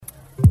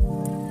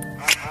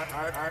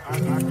You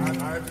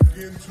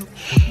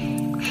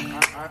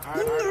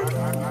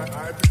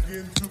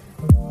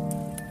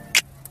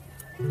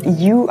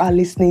are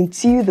listening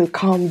to the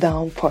Calm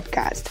Down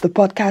podcast, the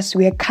podcast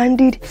where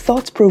candid,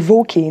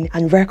 thought-provoking,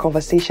 and rare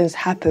conversations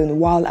happen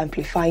while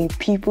amplifying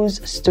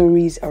people's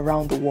stories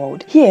around the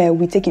world. Here,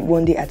 we take it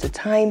one day at a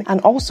time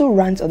and also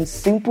rant on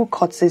simple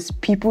causes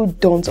people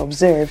don't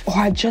observe or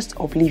are just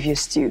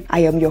oblivious to. I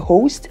am your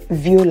host,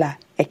 Viola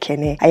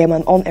Ekene. I am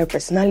an on-air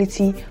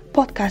personality,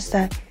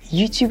 podcaster,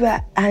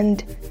 YouTuber,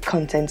 and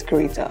content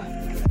creator.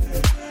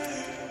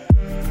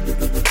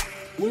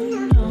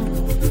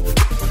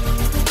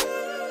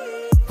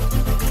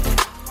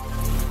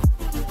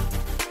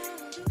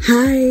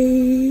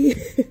 Hi,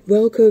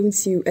 welcome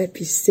to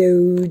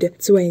episode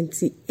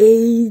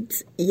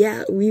 28.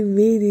 Yeah, we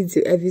made it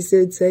to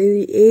episode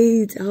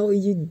 28. How are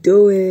you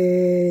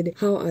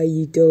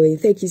doing?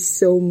 Thank you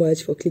so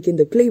much for clicking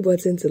the play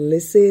button to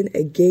listen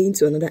again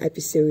to another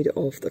episode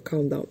of the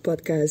Calm Down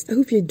podcast. I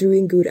hope you're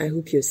doing good. I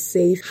hope you're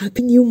safe.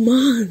 Happy new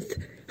month.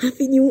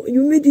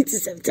 You made it to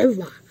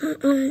September.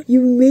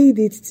 You made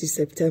it to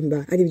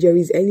September. And if there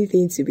is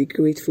anything to be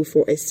grateful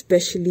for,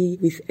 especially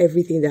with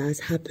everything that has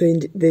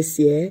happened this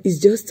year, is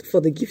just for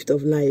the gift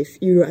of life.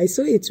 You know, I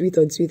saw a tweet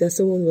on Twitter.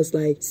 Someone was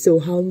like, so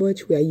how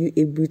much were you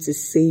able to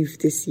save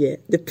this year?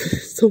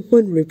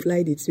 Someone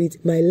replied a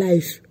tweet, my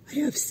life. I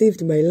have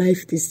saved my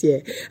life this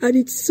year. And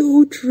it's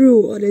so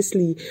true,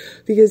 honestly,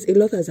 because a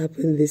lot has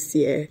happened this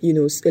year. You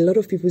know, a lot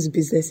of people's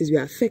businesses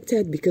were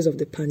affected because of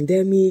the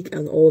pandemic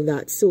and all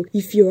that. So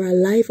if you're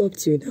alive up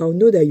to now,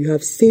 know that you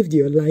have saved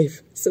your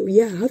life. So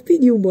yeah, happy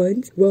new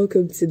month.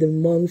 Welcome to the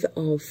month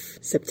of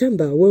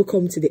September.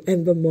 Welcome to the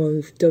Ember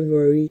month. Don't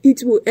worry.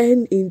 It will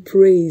end in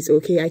praise,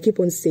 okay? I keep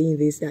on saying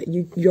this, that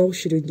y'all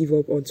shouldn't give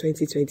up on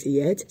 2020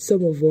 yet.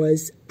 Some of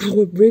us,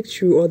 our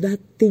breakthrough or that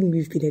thing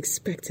we've been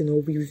expecting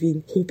or we've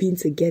been hoping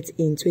to get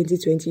in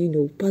 2020, you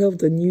know, part of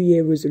the New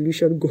Year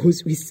resolution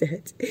goals we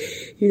set,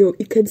 you know,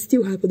 it can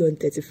still happen on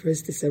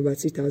 31st December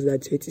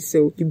 2020.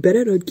 So you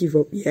better not give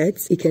up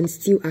yet. It can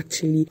still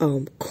actually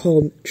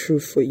come true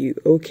for you,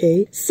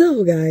 okay?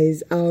 So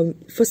guys,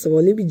 first of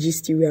all, let me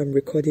gist you where I'm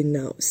recording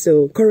now.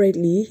 So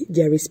currently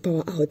there is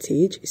power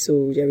outage,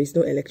 so there is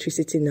no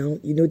electricity now.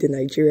 You know, the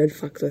Nigerian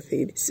factor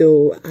thing.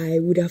 So I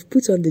would have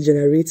put on the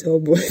generator,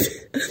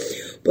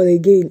 but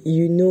again,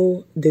 you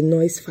know the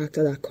noise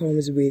factor that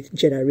comes with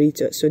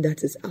generator, so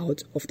that is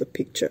out of the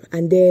picture.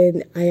 And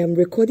then I am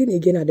recording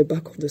again at the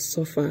back of the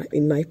sofa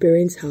in my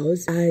parents'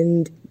 house,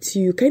 and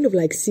to kind of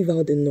like sieve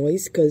out the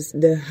noise, because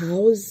the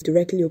house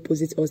directly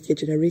opposite us, the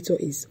generator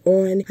is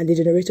on, and the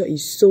generator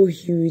is so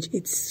huge,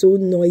 it's so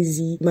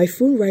noisy. My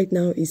phone right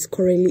now is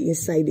currently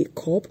inside a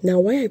cup. Now,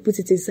 why I put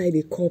it inside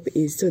a cup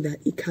is so that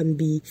it can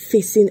be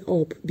facing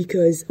up,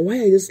 because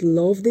why I just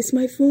love this,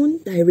 my phone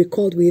that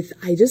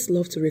I just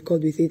love to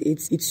record with it.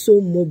 It's so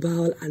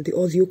mobile, and the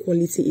audio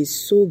quality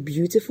is so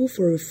beautiful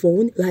for a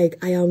phone. Like,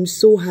 I am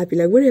so happy.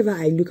 Like, whenever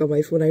I look at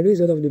my phone, I know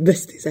it's one of the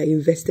best things I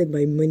invested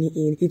my money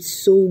in. It's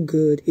so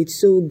good. It's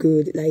so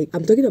good. Like,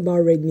 I'm talking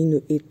about Redmi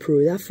Note 8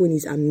 Pro. That phone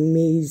is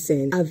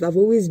amazing. I've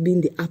always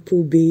been the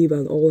Apple babe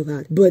and all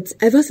that. But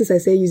ever since I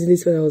started using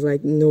this phone, I was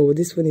like, no,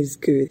 this phone is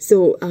good.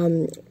 So,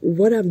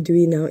 what I'm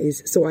doing now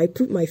is, so I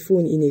put my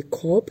phone in a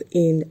cup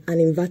in an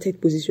inverted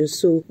position.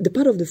 So, the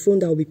part of the phone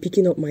that will be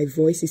picking up my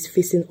voice is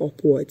facing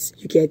upwards.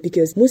 You get?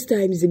 Because most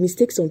times the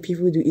mistake some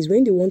people do is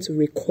when they want to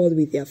record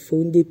with their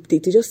phone, they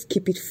just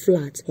keep it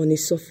flat on a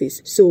surface.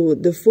 So,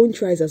 the phone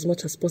tries as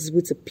much as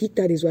possible to pick.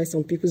 That is why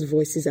some people's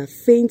voices are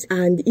faint,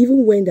 and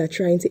even when they're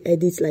trying to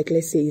edit, like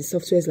let's say in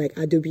softwares like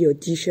Adobe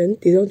Audition,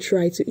 they don't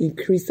try to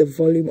increase the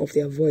volume of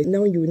their voice.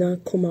 Now you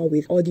come out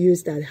with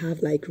audios that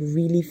have like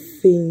really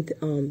faint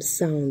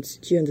sounds.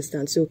 Do you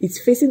understand? So it's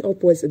facing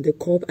upwards in the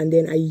cup, and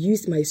then I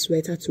used my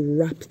sweater to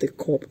wrap the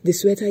cup. The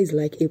sweater is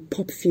like a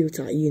pop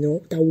filter, you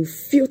know, that will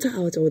filter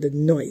out all the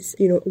noise.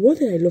 You know, one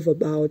thing I love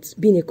about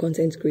being a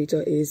content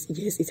creator is,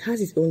 yes, it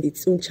has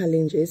its own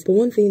challenges, but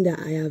one thing that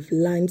I have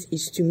learned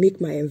is to make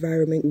my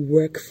environment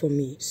work for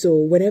me. So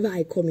whenever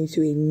I come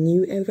into a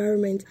new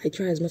environment, I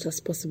try as much as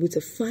possible to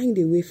find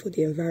a way for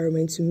the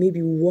environment to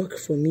maybe work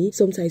for me.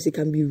 Sometimes it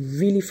can be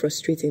really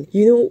frustrating.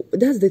 You know,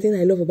 that's the thing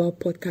I love about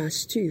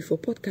podcasts too. For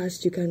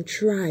podcasts, you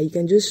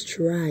can just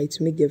try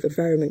to make the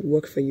environment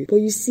work for you. But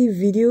you see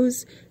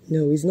videos,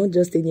 no, it's not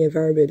just any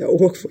environment that will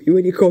work for you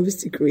when it comes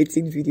to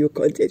creating video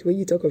content. When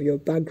you talk of your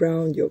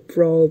background, your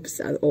props,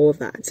 and all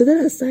that. So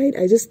that aside,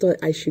 I just thought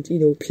I should,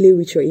 play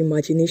with your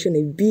imagination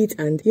a bit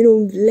and,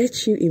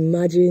 let you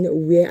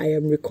imagine where I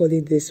am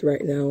recording this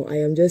right now. I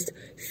am just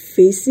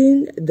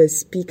facing the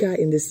speaker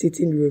in the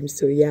sitting room.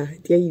 So yeah,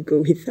 there you go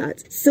with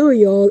that. So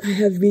y'all, I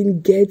have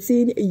been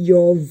getting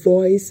your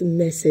voice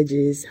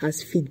messages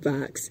as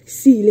feedbacks.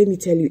 See, let me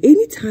tell you,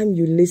 anytime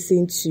you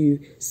listen to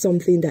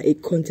something that a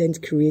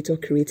content creator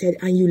created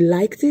created and you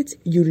liked it,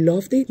 you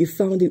loved it, you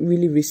found it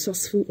really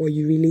resourceful, or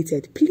you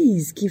related,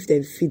 please give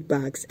them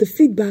feedbacks. The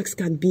feedbacks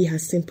can be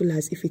as simple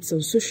as, if it's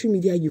on social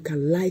media, you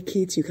can like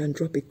it, you can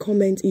drop a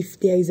comment. If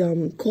there is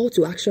call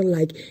to action,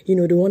 like,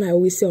 the one I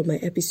always say on my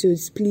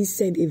episodes, please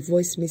send a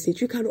voice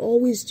message, you can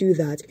always do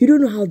that. You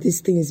don't know how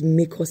these things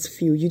make us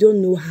feel. You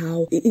don't know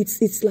how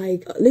it's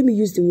like, let me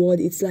use the word,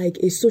 it's like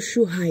a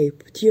social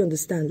hype. Do you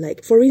understand?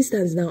 Like, for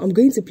instance, now I'm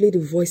going to play the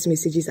voice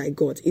messages I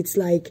got. It's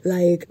like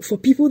for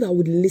people that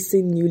would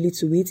listen newly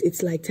to it,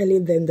 it's like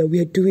telling them that we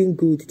are doing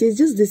good. There's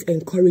just this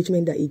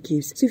encouragement that it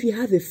gives. So if you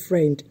have a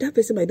friend, that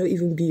person might not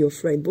even be your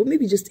friend, but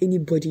maybe just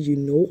anybody you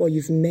know or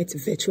you've met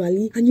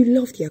virtually, and you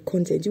love their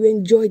content, you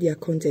enjoy their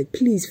content,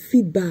 please,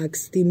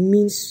 feedbacks, they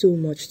mean so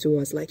much to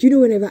us. Like,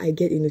 whenever I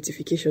get a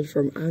notification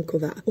from Anchor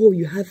that, oh,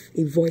 you have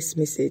a voice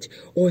message,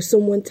 or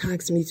someone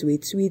tags me to a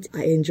tweet,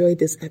 I enjoyed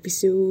this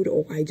episode,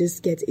 or I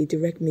just get a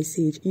direct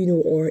message,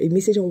 or a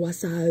message on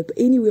WhatsApp,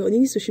 anywhere, on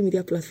any social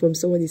media platform,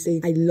 someone is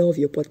saying, I love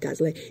your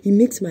podcast. Like, it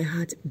makes my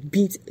heart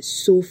beat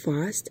so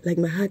fast. Like,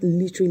 my heart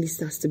literally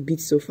starts to beat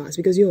so fast,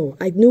 because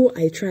I know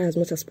I try as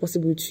much as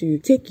possible to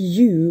take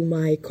you,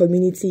 my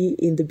community,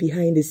 in the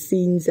behind the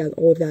scenes and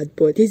all that,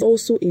 but there's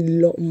also a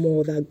lot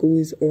more that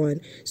goes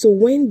on. So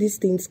when these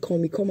things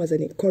come, it comes as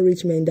an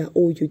encouragement that,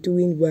 oh, you're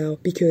doing well,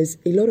 because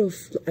a lot of,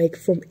 like,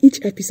 from each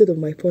episode of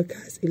my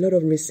podcast, a lot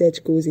of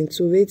research goes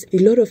into it, a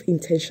lot of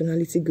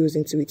intentionality goes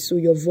into it. So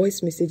your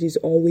voice messages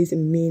always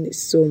mean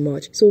so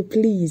much. So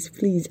please,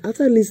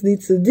 after listening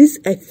to this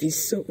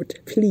episode,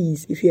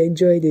 please, if you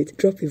enjoyed it,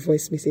 drop a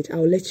voice message.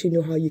 I'll let you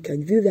know how you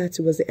can do that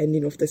towards the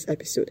ending of this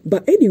episode.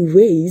 But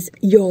anyways,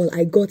 y'all,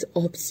 I got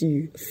up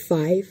to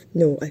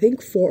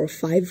 4 or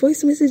 5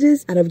 voice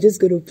messages, and I'm just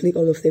going to play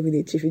all of them in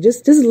a jiffy.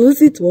 Just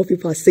listen to what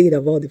people are saying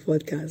about the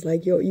podcast.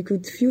 Like, you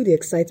could feel the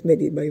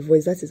excitement in my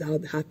voice. That is how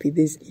happy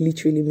this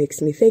literally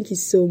makes me. Thank you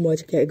so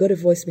much. Okay, I got a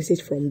voice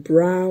message from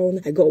Brown.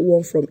 I got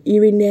one from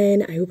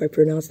Irinen. I hope I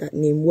pronounced that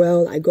name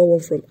well. I got one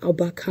from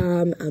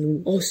Abakam,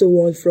 and also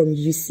one from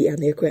UC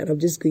Anekwe. And I'm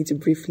just going to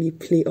briefly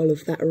play all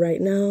of that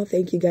right now.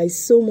 Thank you guys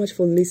so much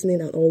for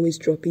listening and always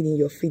dropping in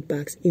your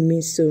feedbacks. It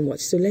means so much.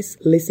 So let's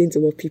listen to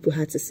what people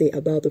had to say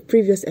about the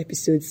previous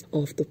episodes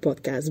of the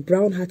podcast.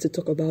 Brown had to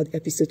talk about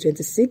episode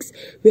 26,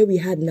 where we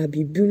had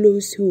Nabi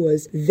Bulos, who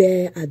was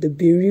there at the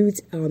Beirut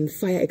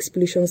fire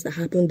explosions that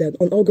happened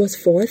on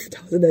August 4th,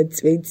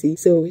 2020.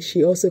 So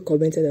she also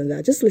commented on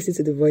that. Just listen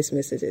to the voice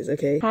messages,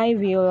 okay? Hi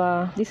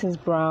Viola, this is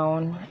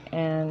Brown,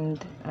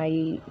 and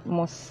I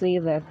must say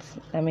that,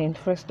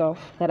 first off,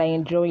 that I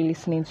enjoy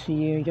listening to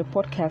you. Your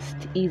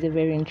podcast is a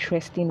very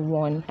interesting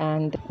one,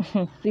 and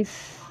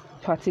this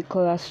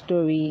particular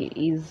story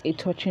is a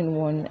touching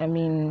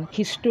one.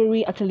 His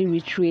story actually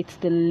reiterates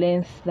the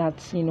length that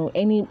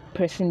any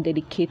person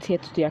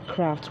dedicated to their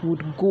craft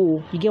would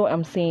go. You get what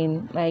I'm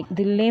saying? Like,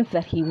 the length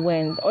that he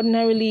went.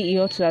 Ordinarily, he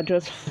ought to have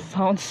just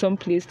found some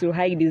place to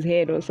hide his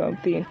head or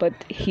something, but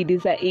he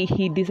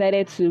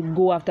decided to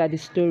go after the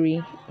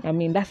story.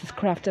 That's his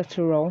craft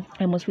after all.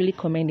 I must really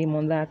commend him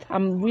on that.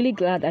 I'm really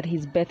glad that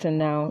he's better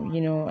now,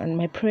 and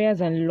my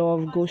prayers and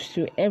love goes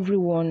to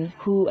everyone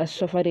who has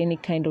suffered any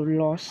kind of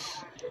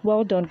loss.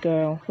 Well done,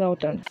 girl. Well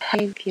done.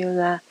 Hi,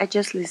 Viola. I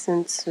just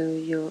listened to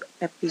your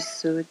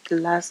episode, the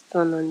last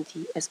one on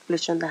the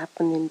explosion that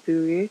happened in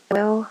Beirut.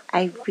 Well,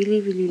 I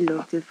really, really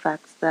love the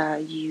fact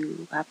that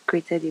you have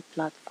created a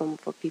platform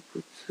for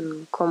people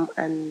to come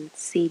and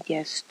say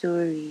their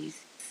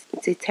stories.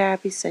 It's a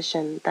therapy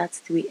session. That's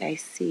the way I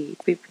see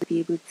it. People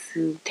be able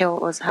to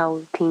tell us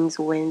how things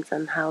went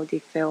and how they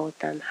felt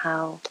and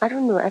how, I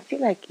don't know, I feel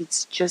like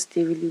it's just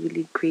a really,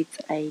 really great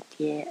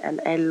idea.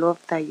 And I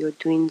love that you're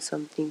doing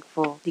something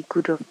for the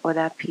good of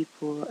other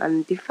people.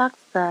 And the fact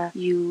that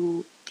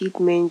you did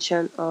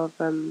mention of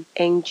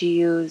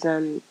NGOs,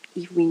 and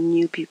if we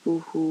knew people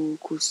who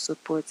could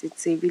support,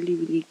 it's a really,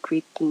 really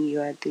great thing you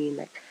are doing.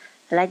 Like,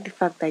 I like the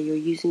fact that you're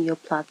using your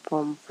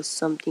platform for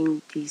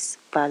something this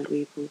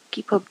valuable.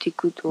 Keep up the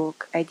good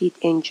work. I did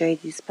enjoy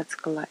this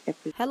particular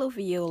episode. Hello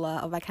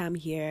Viola, Ovakam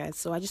here.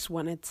 So I just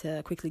wanted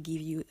to quickly give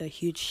you a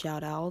huge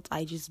shout out.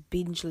 I just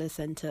binge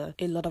listened to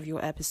a lot of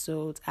your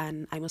episodes,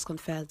 and I must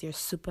confess they're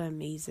super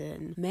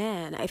amazing.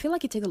 Man, I feel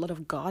like it takes a lot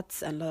of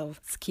guts and a lot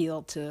of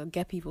skill to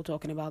get people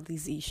talking about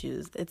these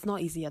issues. It's not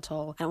easy at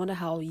all. I wonder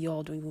how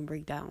y'all doing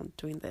breakdown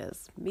doing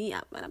this. Me,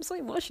 I'm so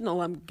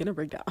emotional, I'm gonna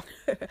break down.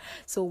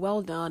 So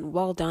well done, and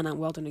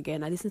well done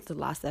again. I listened to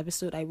the last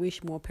episode. I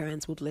wish more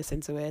parents would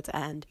listen to it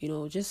and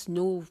just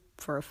know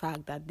for a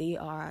fact that they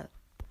are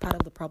part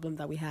of the problem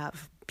that we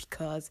have,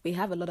 because we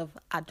have a lot of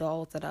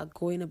adults that are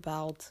going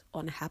about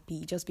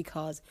unhappy just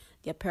because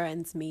their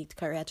parents made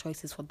career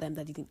choices for them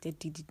that they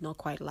did not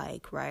quite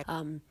like, right?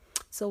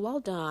 So well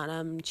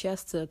done.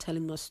 Cheers to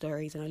telling more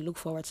stories, and I look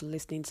forward to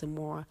listening to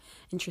more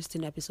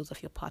interesting episodes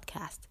of your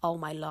podcast. All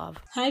my love.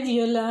 Hi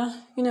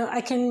Viola.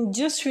 I can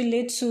just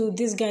relate to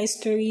this guy's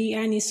story,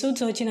 and it's so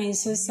touching and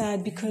it's so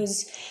sad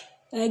because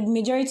like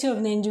majority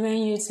of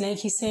Nigerian youths, like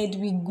he said,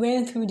 we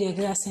went through the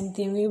exact same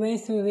thing. We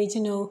went through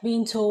it,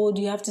 being told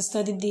you have to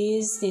study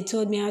this. They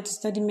told me how to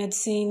study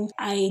medicine.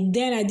 I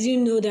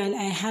didn't know that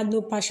I had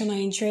no passion or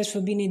interest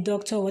for being a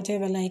doctor or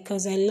whatever, like,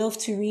 because I love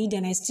to read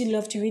and I still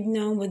love to read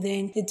now. But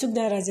then they took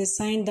that as a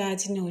sign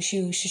that,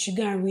 she should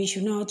go and read,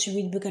 she know how to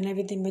read book and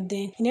everything. But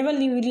then it never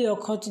really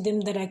occurred to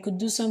them that I could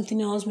do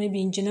something else,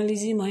 maybe in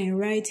journalism or in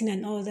writing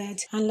and all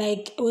that. And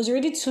like, it was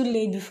already too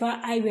late before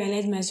I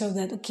realized myself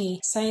that, okay,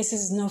 science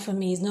is not for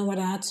me. It's not what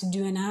I had to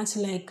do. And I had to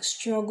like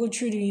struggle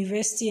through the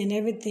university and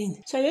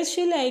everything. So I just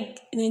feel like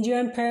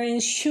Nigerian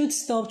parents should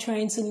stop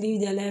trying to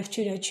live their life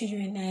through their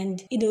children.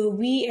 And,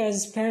 we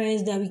as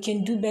parents, that we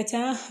can do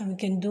better and we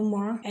can do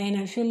more. And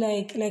I feel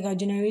like our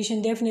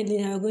generation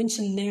definitely are going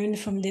to learn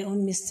from their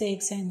own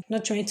mistakes and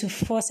not trying to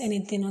force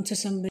anything onto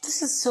somebody.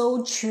 This is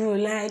so true.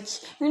 Like,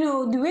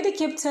 the way they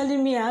kept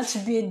telling me I had to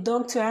be a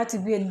doctor,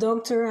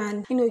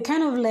 and, it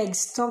kind of like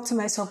stuck to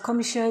my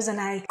subconscious, and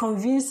I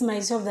convinced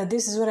myself that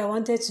this is what I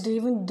wanted to do,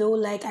 even though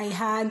like I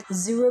had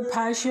zero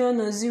passion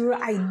or zero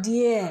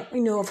idea,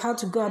 of how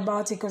to go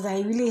about it, because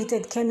I really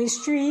hated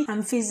chemistry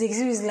and physics.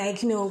 It was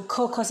like,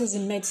 core courses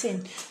in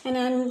medicine. And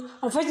then,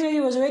 unfortunately,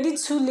 it was already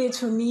too late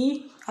for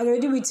me. I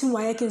already written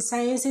WAEC in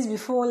sciences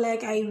before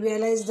like I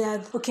realized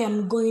that, okay,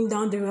 I'm going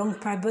down the wrong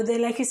path. But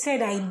then, like you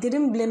said, I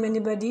didn't blame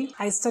anybody.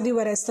 I studied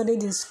what I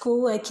studied in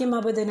school. I came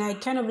up, but then I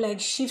kind of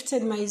like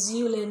shifted my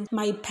zeal and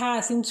my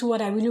path into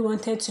what I really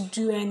wanted to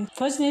do. And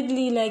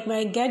fortunately, like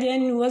my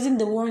guardian wasn't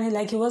the one,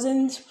 like he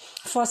wasn't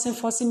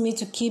forcing me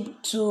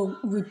to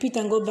repeat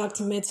and go back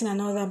to medicine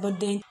and all that. But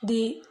then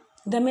the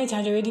damage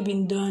had already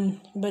been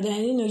done. But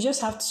then, you just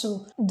have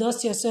to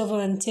dust yourself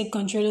off and take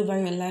control over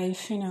your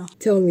life,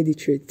 Tell me the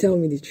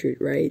truth,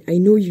 right? I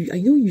know you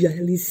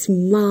actually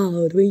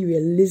smiled when you were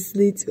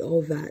listening to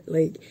all that.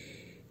 Like,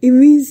 it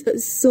means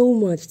so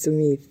much to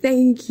me.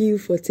 Thank you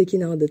for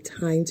taking out the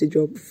time to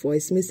drop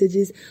voice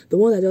messages. The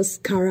one that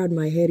just carried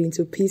my head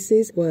into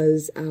pieces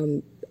was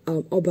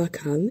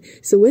Obakan.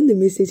 So when the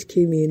message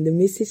came in, the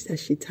message that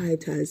she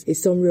typed has a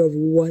summary of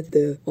what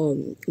the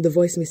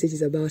voice message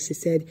is about. She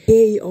said,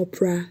 "Hey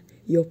Oprah,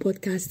 your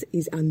podcast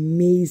is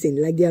amazing."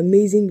 Like the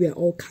amazing were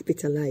all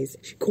capitalized.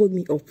 She called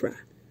me Oprah.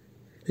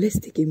 Let's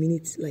take a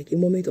minute, like a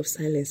moment of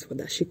silence for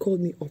that. She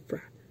called me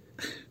Oprah.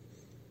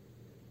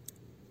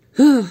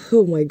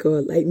 Oh my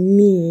God, like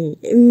me.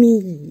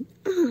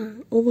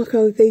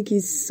 Obakan, thank you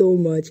so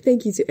much.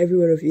 Thank you to every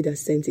one of you that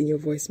sent in your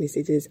voice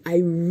messages. I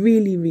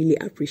really, really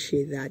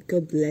appreciate that.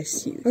 God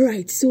bless you. All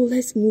right, so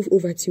let's move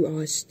over to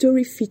our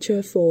story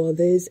feature for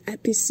this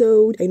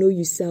episode. I know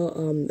you saw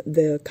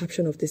the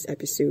caption of this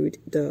episode,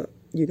 the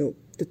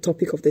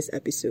topic of this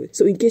episode.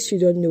 So in case you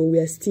don't know, we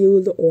are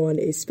still on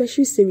a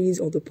special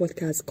series on the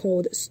podcast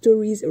called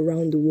Stories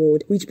Around the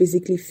World, which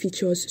basically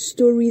features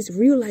stories,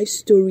 real life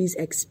stories,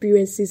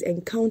 experiences,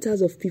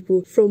 encounters of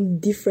people from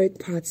different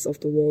parts of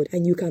the world,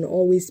 and you can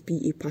always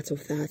be a part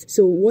of that.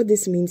 So what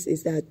this means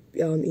is that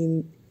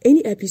in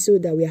any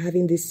episode that we're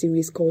having this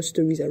series called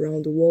Stories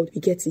Around the World,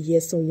 we get to hear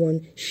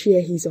someone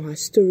share his or her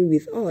story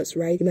with us,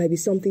 right? It might be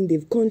something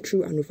they've gone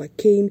through and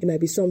overcame. It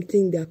might be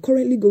something they're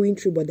currently going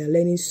through, but they're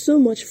learning so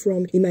much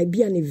from. It might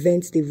be an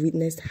event they've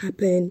witnessed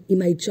happen. It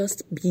might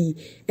just be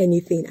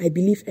anything. I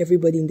believe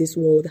everybody in this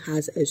world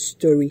has a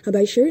story. And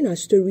by sharing our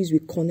stories, we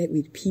connect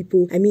with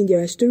people. I mean,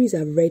 there are stories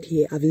I've read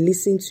here, I've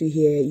listened to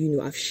here,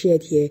 I've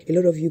shared here. A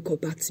lot of you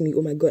got back to me,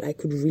 oh my God, I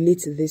could relate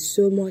to this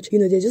so much.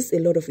 There's just a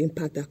lot of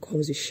impact that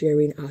comes with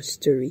sharing our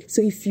story.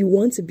 So if you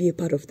want to be a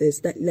part of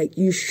this,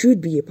 you should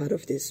be a part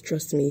of this,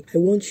 trust me. I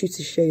want you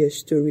to share your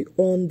story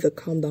on the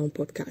Calm Down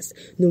podcast,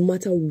 no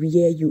matter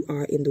where you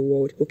are in the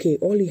world. Okay,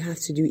 all you have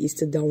to do is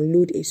to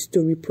download a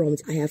story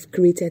prompt I have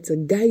created to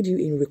guide you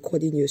in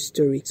recording your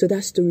story. So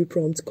that story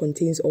prompt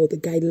contains all the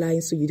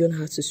guidelines, so you don't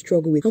have to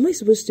struggle with, am I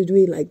supposed to do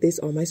it like this,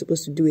 or am I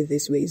supposed to do it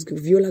this way? Is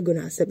Viola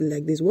gonna accept it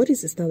like this? What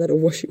is the standard of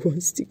what she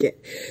wants to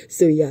get?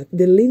 So yeah,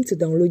 the link to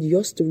download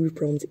your story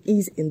prompt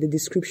is in the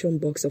description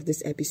box of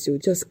this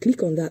episode. Just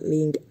click on that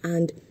link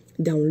and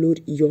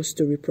download your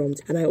story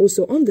prompt. And I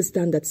also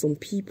understand that some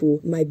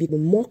people might be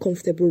more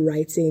comfortable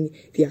writing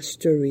their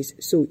stories.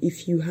 So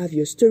if you have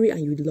your story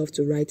and you'd love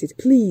to write it,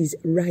 please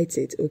write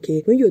it,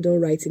 okay? When you're done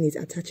writing it,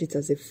 attach it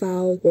as a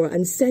file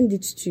and send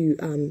it to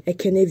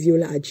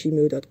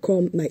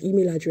ekeneviola@gmail.com. My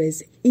email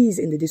address is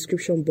in the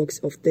description box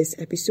of this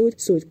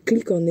episode. So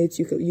click on it.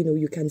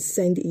 You can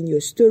send in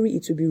your story.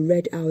 It will be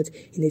read out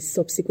in a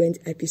subsequent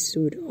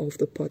episode of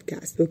the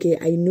podcast. Okay,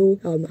 I know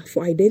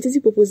for identity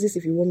purposes,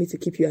 if you want me to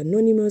keep you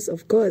anonymous,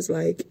 of course,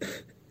 I'm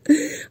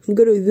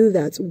going to do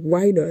that.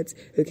 Why not?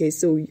 Okay,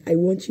 so I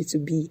want you to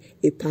be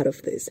a part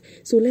of this.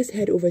 So let's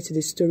head over to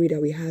the story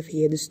that we have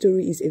here. The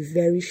story is a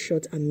very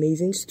short,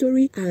 amazing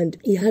story, and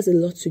it has a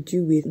lot to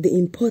do with the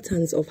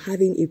importance of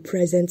having a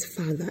present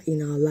father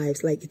in our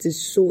lives. It is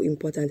so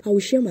important. I will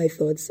share my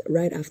thoughts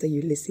right after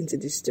you listen to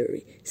this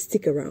story.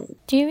 Stick around.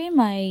 During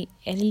my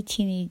early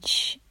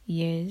teenage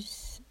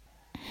years,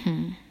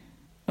 it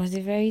was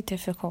a very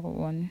difficult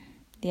one.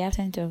 The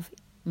absence of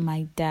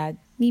my dad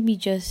made me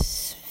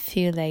just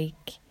feel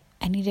like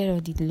I needed all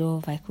the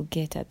love I could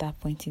get at that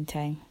point in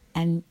time.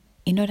 And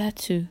in order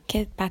to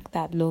get back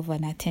that love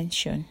and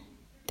attention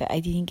that I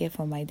didn't get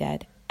from my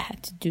dad, I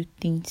had to do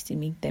things to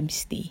make them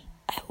stay.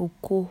 I would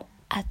go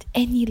at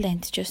any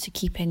length just to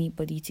keep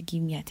anybody to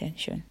give me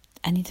attention.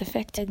 And it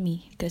affected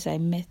me because I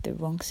met the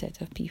wrong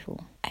set of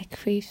people. I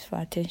craved for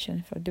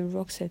attention from the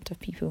wrong set of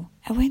people.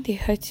 And when they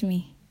hurt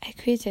me, I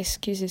create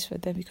excuses for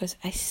them because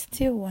I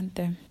still want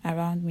them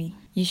around me.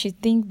 You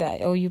should think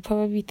that, or you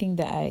probably think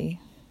that I,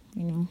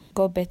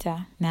 got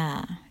better.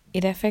 Nah,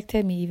 it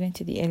affected me even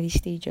to the early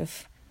stage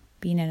of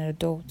being an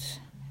adult.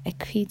 I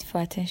craved for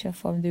attention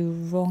from the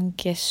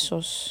wrongest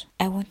source.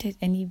 I wanted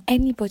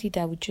anybody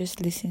that would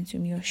just listen to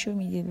me or show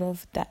me the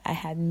love that I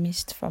had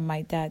missed from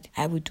my dad.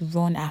 I would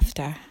run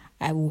after.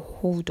 I would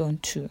hold on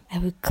to. I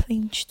would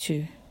cling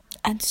to.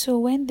 And so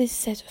when this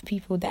set of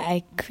people that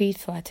I craved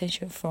for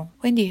attention from,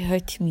 when they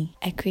hurt me,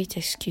 I create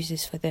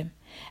excuses for them.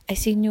 I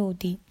say, no,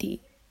 they did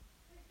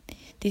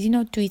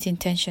not do it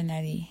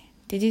intentionally.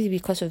 They did it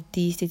because of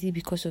this, they did it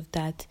because of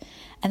that.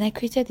 And I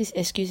created these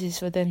excuses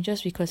for them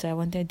just because I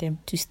wanted them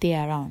to stay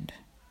around.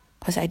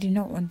 Because I did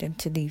not want them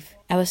to leave.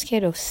 I was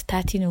scared of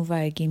starting over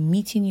again,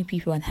 meeting new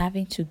people and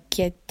having to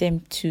get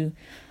them to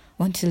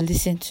want to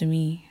listen to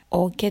me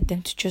or get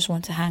them to just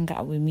want to hang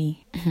out with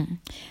me.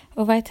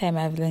 Over time,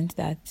 I've learned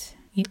that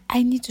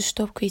I need to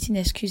stop creating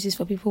excuses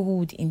for people who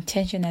would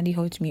intentionally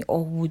hurt me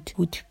or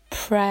would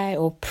pry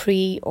or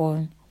prey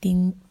on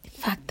the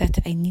fact that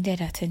I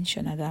needed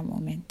attention at that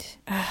moment.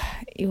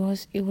 It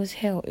was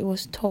hell. It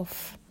was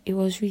tough. It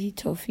was really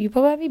tough. You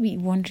probably be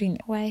wondering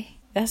why.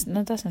 That's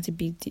not a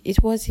big deal.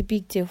 It was a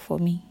big deal for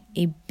me.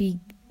 A big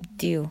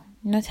deal.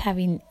 Not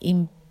having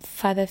a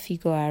father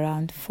figure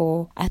around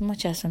for as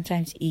much as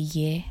sometimes a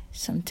year,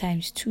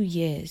 sometimes 2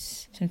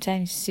 years,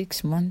 sometimes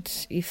 6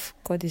 months if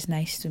God is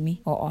nice to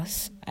me or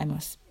us.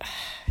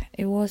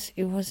 It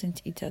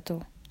wasn't it at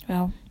all.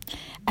 Well,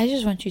 I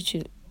just want you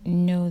to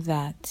know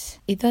that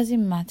it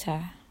doesn't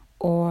matter,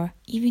 or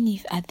even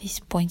if at this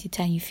point in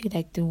time you feel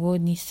like the world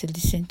needs to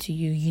listen to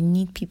you, you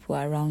need people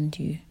around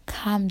you.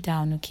 Calm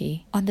down,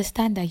 okay?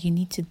 Understand that you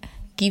need to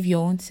give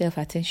your own self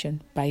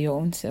attention by your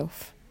own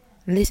self.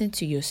 Listen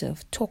to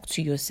yourself, talk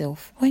to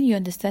yourself. When you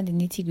understand the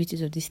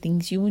nitty-gritties of these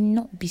things, you will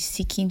not be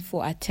seeking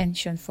for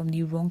attention from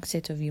the wrong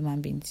set of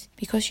human beings.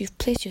 Because you've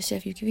placed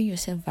yourself, you've given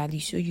yourself value,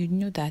 so you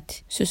know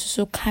that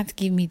so can't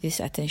give me this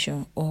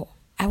attention, or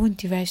I won't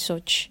derive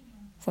such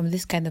from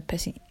this kind of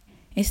person.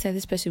 Instead,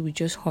 this person will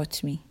just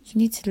hurt me. You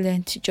need to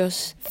learn to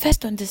just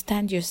first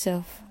understand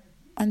yourself.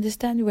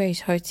 Understand where it's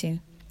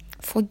hurting.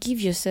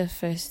 Forgive yourself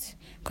first.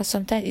 Because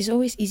sometimes it's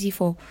always easy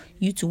for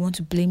you to want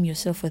to blame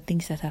yourself for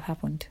things that have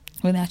happened,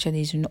 when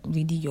actually it's not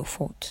really your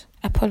fault.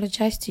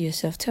 Apologize to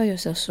yourself. Tell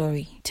yourself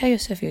sorry. Tell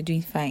yourself you're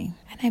doing fine.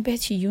 And I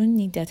bet you don't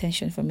need the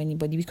attention from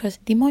anybody, because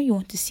the more you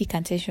want to seek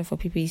attention from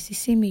people, it's the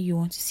same way you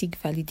want to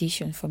seek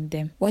validation from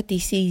them. What they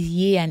say is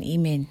yea and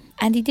amen.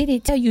 And the day they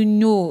tell you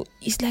no,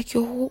 it's like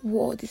your whole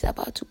world is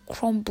about to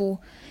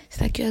crumble.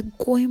 It's like you're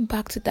going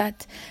back to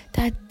that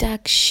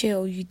dark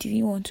shell you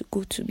didn't want to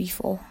go to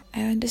before.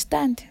 I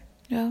understand.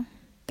 Well,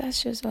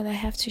 that's just all I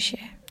have to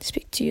share.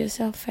 Speak to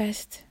yourself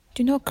first.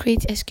 Do not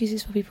create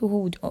excuses for people who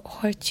would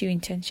hurt you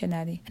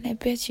intentionally. And I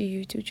bet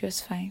you do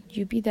just fine.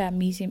 You'll be the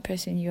amazing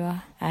person you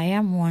are. I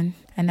am one,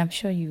 and I'm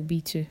sure you'll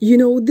be too.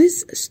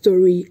 This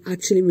story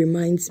actually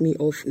reminds me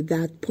of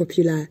that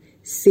popular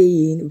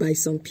saying by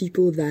some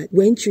people that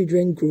when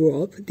children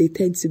grow up, they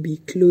tend to be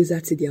closer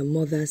to their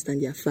mothers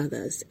than their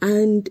fathers.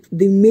 And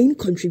the main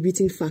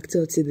contributing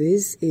factor to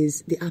this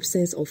is the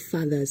absence of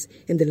fathers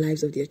in the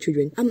lives of their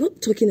children. I'm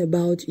not talking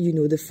about,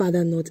 the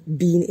father not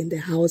being in the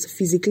house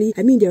physically.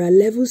 I mean, there are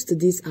levels to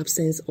this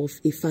absence of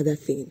a father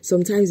thing.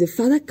 Sometimes the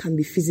father can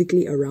be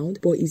physically around,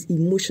 but is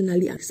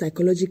emotionally and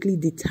psychologically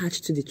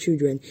detached to the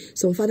children.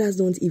 Some fathers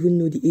don't even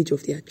know the age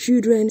of their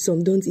children.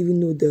 Some don't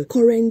even know the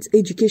current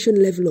education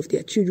level of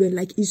their children.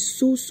 Like, it's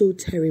so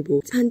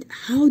terrible. And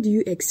how do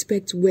you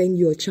expect when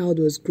your child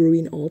was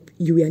growing up,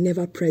 you were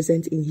never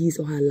present in his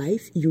or her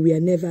life? You were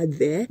never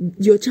there.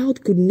 Your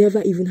child could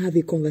never even have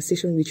a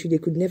conversation with you. They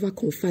could never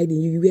confide in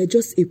you. You were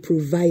just a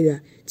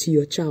provider to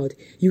your child.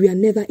 You were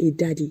never a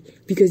daddy,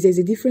 because there's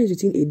a difference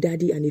between a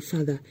daddy and a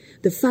father.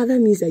 The father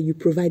means that you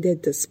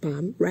provided the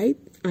sperm, right?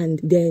 And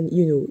then,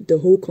 the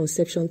whole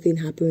conception thing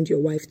happened. Your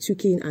wife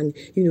took in and,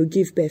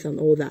 gave birth and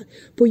all that.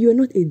 But you're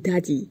not a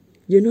daddy.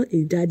 You're not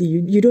a daddy.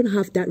 You don't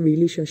have that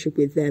relationship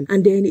with them.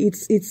 And then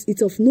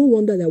it's of no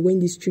wonder that when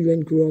these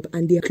children grow up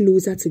and they're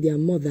closer to their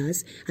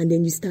mothers, and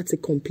then you start to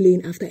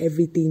complain after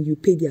everything, you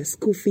pay their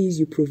school fees,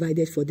 you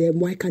provided for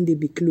them, why can't they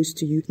be close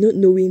to you? Not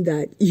knowing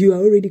that you are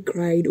already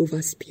crying over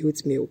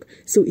spilled milk.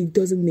 So it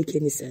doesn't make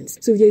any sense.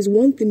 So there's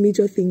one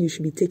major thing you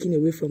should be taking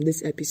away from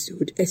this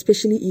episode,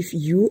 especially if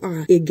you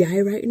are a guy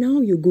right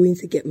now, you're going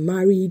to get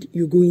married,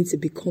 you're going to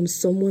become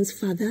someone's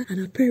father and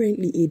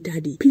apparently a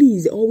daddy.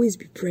 Please always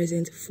be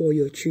present for your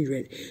your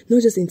children.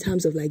 Not just in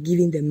terms of like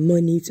giving them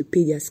money to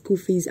pay their school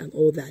fees and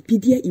all that. Be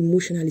there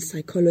emotionally,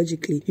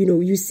 psychologically.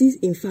 You see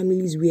in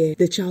families where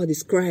the child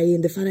is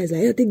crying, the father is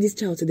like, take this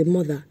child to the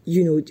mother.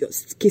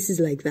 Just cases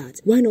like that.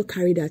 Why not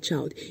carry that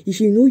child?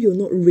 If you know you're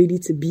not ready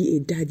to be a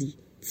daddy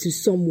to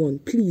someone,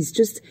 please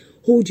just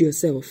hold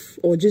yourself,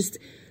 or just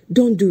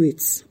don't do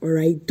it, all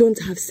right?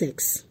 Don't have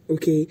sex,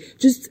 okay?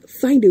 Just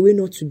find a way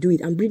not to do it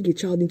and bring a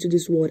child into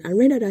this world and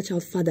render that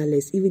child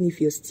fatherless, even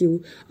if you're still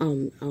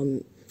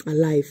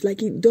alive.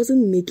 Like, it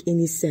doesn't make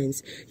any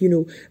sense.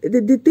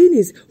 The thing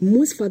is,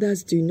 most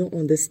fathers do not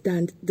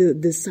understand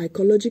the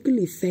psychological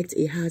effect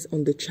it has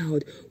on the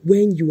child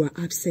when you are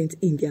absent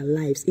in their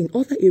lives, in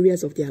other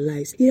areas of their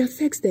lives. It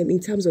affects them in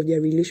terms of their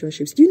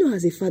relationships.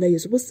 As a father, you're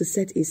supposed to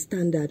set a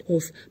standard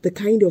of the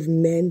kind of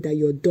men that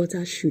your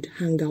daughter should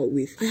hang out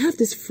with. I have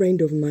this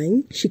friend of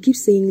mine, she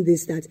keeps saying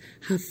this, that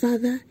her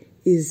father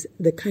is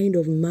the kind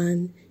of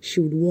man she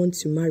would want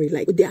to marry.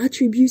 Like, the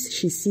attributes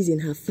she sees in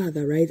her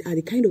father, right, are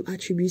the kind of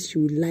attributes she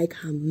would like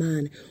her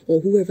man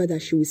or whoever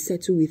that she will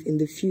settle with in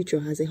the future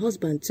as a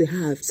husband to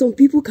have. Some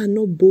people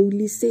cannot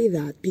boldly say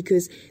that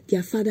because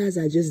their fathers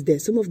are just there.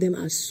 Some of them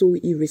are so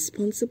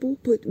irresponsible,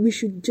 but we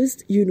should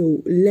just,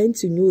 learn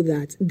to know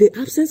that the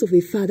absence of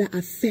a father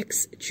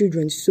affects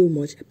children so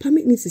much.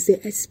 Permit me to say,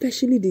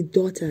 especially the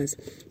daughters,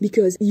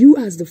 because you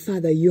as the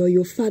father, you're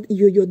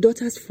your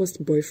daughter's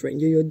first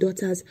boyfriend, you're your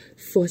daughter's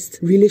first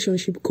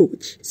relationship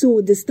coach.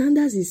 So the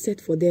standards is set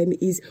for them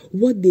is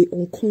what they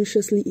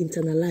unconsciously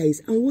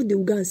internalize and what they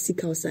will go and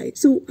seek outside.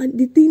 So, and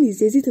the thing is,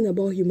 there's a thing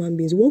about human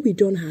beings. What we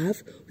don't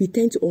have, we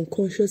tend to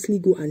unconsciously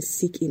go and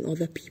seek in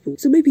other people.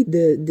 So maybe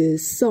the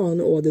son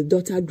or the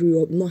daughter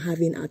grew up not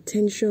having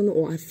attention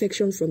or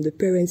affection from the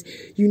parents.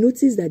 You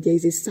notice that there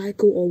is a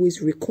cycle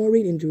always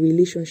recurring in the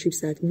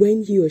relationships, that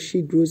when he or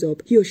she grows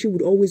up, he or she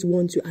would always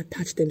want to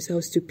attach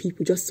themselves to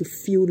people just to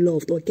feel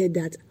loved or get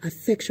that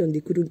affection they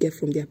couldn't get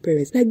from their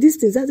parents. Like these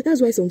things,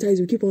 that's why sometimes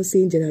we keep on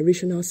saying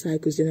generational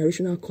cycles,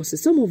 generational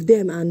causes. Some of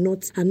them are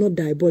not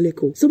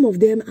diabolical. Some of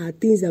them are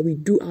things that we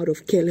do out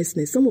of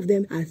carelessness. Some of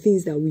them are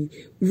things that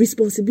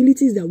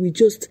responsibilities that we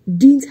just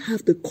didn't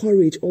have the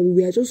courage, or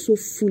we are just so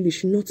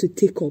foolish not to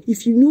take up.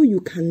 If you know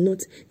you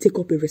cannot take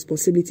up a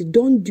responsibility,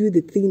 don't do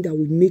the thing that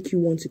would make you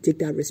want to take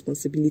that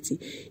responsibility.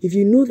 If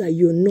you know that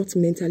you're not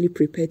mentally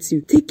prepared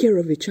to take care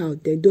of a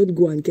child, then don't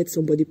go and get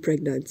somebody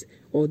pregnant.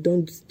 Or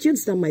don't. Do you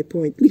understand my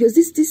point? Because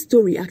this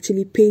story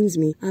actually pains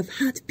me. I've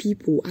had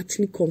people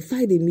actually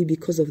confide in me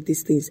because of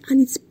these things, and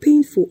it's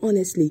painful,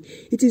 honestly.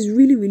 It is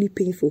really, really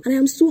painful. And I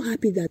am so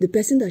happy that the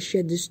person that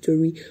shared this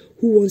story,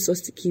 who wants us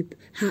to keep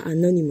her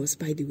anonymous,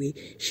 by the way,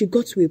 she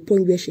got to a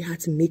point where she had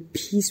to make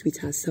peace with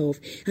herself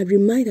and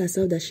remind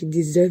herself that she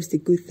deserves the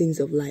good things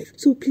of life.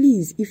 So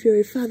please, if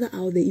you're a father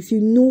out there,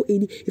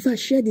 if I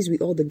share this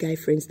with all the guy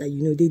friends that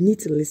they need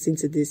to listen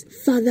to this.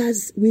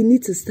 Fathers, we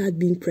need to start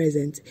being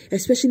present,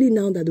 especially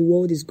now that the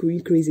world is going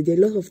crazy. There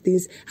are a lot of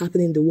things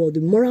happening in the world.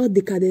 The moral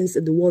decadence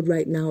in the world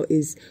right now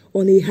is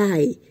on a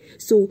high.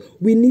 So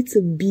we need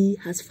to be,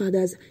 as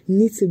fathers,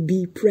 need to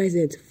be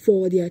present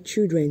for their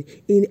children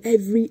in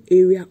every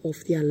area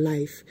of their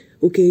life.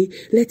 Okay,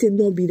 let it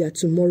not be that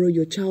tomorrow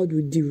your child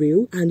will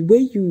derail, and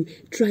when you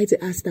try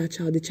to ask that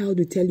child, the child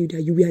will tell you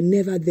that you were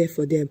never there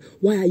for them.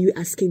 Why are you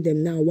asking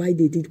them now why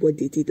they did what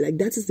they did? Like,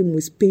 that is the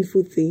most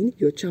painful thing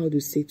your child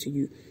will say to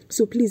you.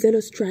 So please, let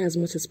us try as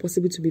much as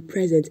possible to be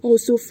present.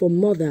 Also for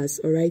mothers,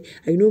 all right?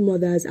 I know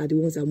mothers are the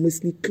ones that are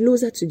mostly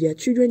closer to their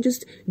children.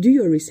 Just do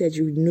your research,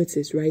 you would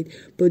notice, right?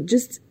 But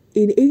just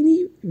in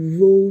any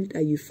role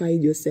that you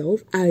find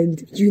yourself,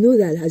 and you know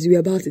that as you're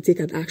about to take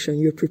an action,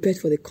 you're prepared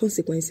for the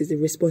consequences, the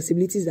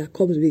responsibilities that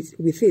comes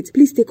with it.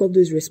 Please take up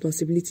those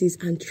responsibilities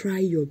and try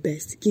your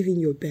best, giving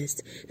your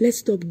best. Let's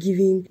stop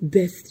giving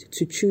birth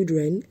to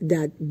children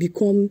that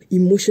become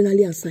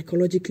emotionally and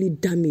psychologically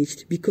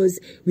damaged because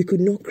we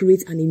could not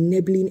create an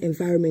enabling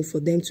environment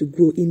for them to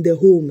grow in the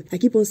home. I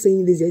keep on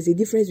saying this, there's a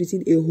difference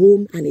between a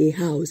home and a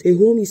house. A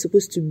home is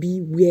supposed to be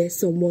where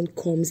someone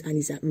comes and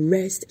is at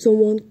rest.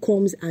 Someone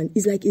comes and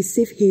is like a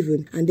safe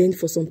haven, and then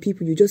for some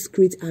people you just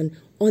create an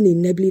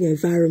unenabling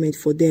environment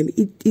for them.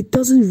 It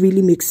doesn't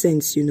really make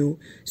sense,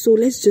 So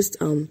let's just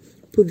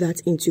put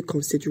that into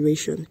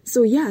consideration.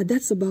 So yeah,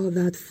 that's about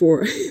that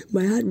for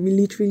my heart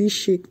literally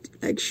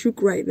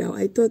shook right now.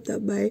 I thought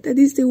that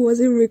this thing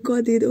wasn't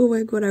recorded. Oh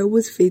my god, I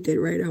almost fainted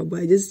right now, but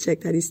I just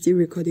checked that it's still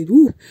recorded.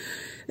 Woo.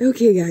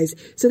 Okay guys,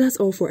 so that's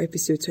all for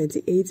episode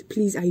 28.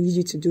 Please, I need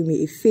you to do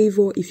me a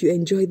favor. If you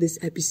enjoyed this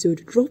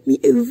episode, drop me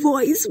a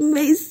voice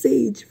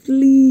message.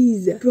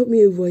 Please drop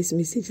me a voice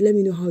message. Let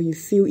me know how you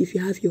feel. If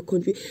you have your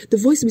the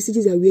voice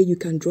messages are where you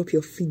can drop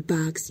your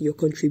feedbacks, your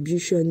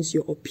contributions,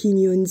 your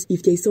opinions.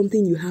 If there's something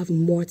something you have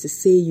more to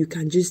say, you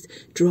can just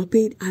drop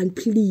it. And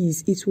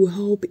please, it will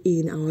help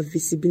in our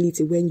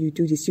visibility when you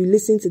do this. You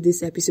listen to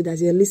this episode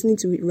as you're listening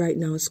to it right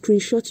now,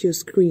 screenshot your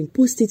screen,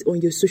 post it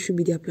on your social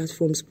media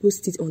platforms,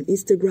 post it on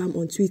Instagram,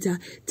 on Twitter,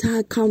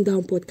 tag Calm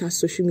Down Podcast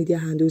social media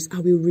handles. I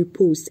will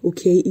repost.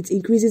 Okay, it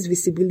increases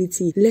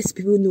visibility, lets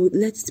people know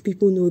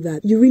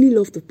that you really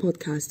love the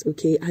podcast.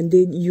 Okay, and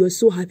then you're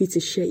so happy to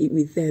share it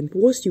with them.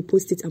 Once you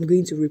post it, I'm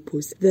going to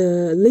repost.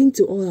 The link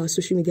to all our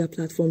social media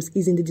platforms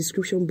is in the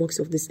description box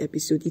of this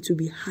episode. It will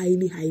be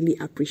highly, highly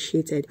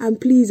appreciated. And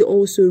please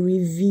also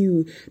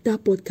review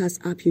that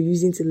podcast app you're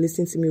using to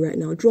listen to me right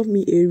now. Drop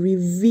me a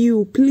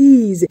review,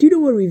 please. Do you know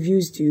what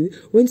reviews do?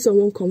 When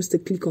someone comes to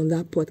click on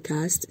that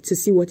podcast to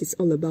see what it's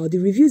all about, the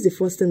review is the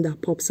first thing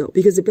that pops up,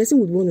 because the person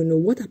would want to know,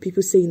 what are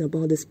people saying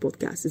about this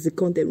podcast? Is the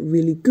content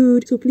really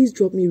good? So please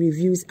drop me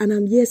reviews. And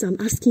I'm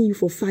asking you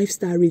for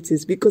 5-star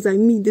ratings, because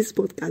this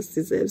podcast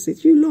deserves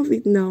it. You love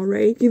it now,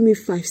 right? Give me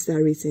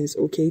 5-star ratings,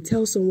 okay?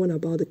 Tell someone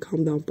about the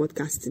Calm Down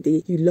Podcast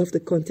today. You love the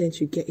content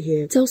you get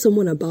here. Tell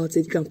someone about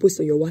it. You can post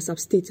on your WhatsApp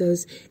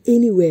status,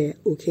 anywhere,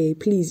 okay?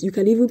 Please, you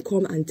can even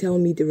come and tell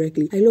me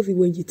directly. I love it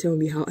when you tell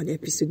me how an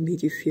episode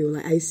made you feel.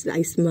 Like I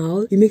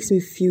smile. It makes me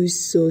feel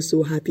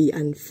so happy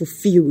and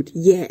fulfilled.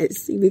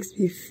 Yes, it makes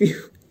me feel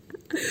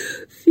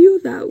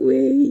that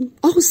way.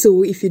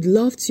 Also, if you'd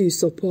love to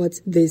support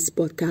this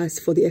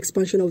podcast for the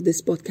expansion of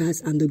this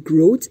podcast and the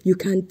growth, you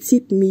can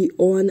tip me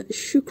on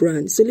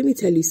Shukran. So let me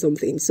tell you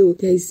something. So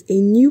there's a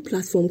new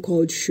platform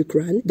called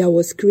Shukran that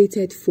was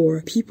created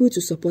for people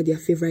to support their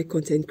favorite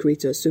content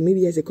creators. So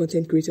maybe as a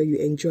content creator, you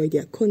enjoy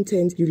their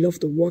content, you love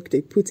the work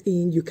they put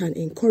in, you can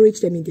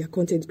encourage them in their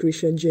content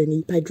creation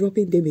journey by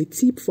dropping them a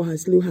tip for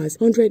as low as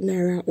 100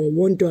 Naira or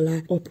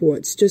 $1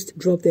 upwards. Just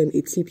drop them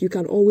a tip. You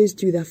can always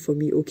do that for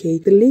me, okay?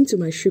 The link to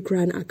my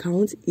Shukran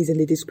account is in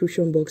the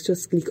description box.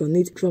 Just click on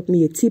it. Drop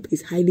me a tip.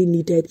 It's highly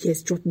needed.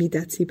 Yes, drop me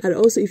that tip. And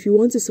also, if you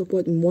want to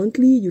support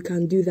monthly, you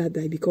can do that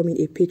by becoming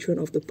a patron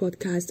of the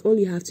podcast. All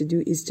you have to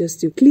do is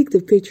just to click the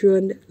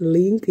Patreon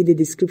link in the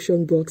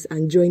description box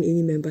and join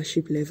any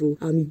membership level.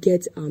 You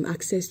get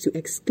access to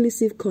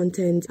exclusive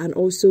content, and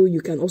also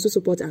you can also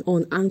support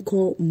on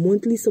Anchor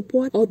monthly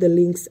support. All the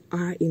links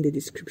are in the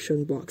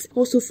description box.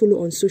 Also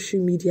follow on social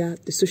media.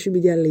 The social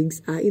media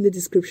links are in the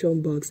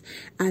description box.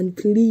 And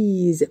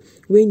please,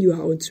 when you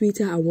are on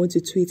Twitter and want to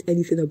tweet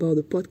anything about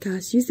the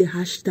podcast, use the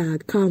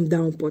hashtag Calm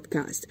Down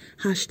Podcast.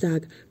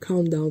 Hashtag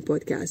Calm Down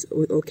Podcast.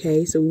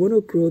 Okay, so we want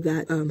to grow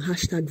that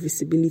hashtag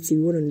visibility.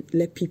 We want to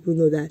let people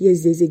know that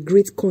yes, there's a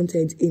great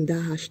content in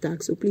that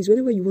hashtag. So please,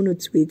 whenever you want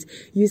to tweet,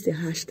 use the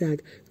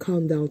hashtag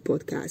Calm Down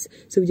Podcast.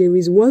 So there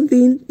is one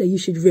thing that you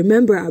should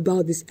remember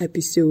about this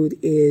episode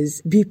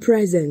is be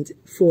present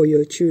for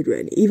your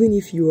children. Even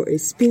if you're a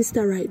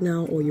spinster right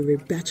now or you're a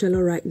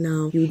bachelor right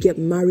now, you get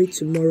married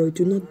tomorrow,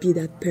 do not be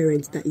that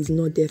parent that is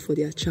not there for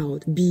their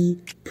child. Be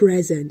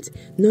present,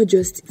 not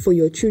just for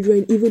your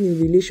children, even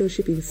in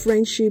relationship, in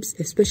friendships,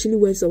 especially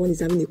when someone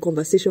is having a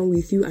conversation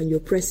with you and you're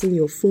pressing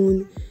your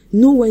phone.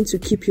 Know when to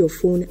keep your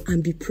phone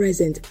and be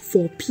present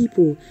for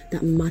people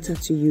that matter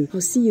to you.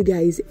 I'll see you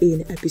guys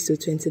in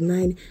episode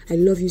 29. I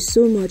love you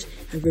so much.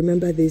 And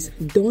remember this,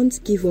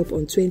 don't give up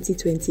on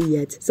 2020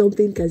 yet.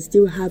 Something can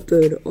still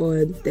happen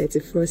on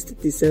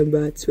 31st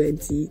December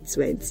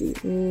 2020.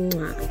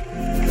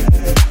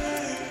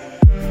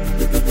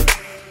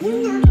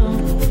 Mwah.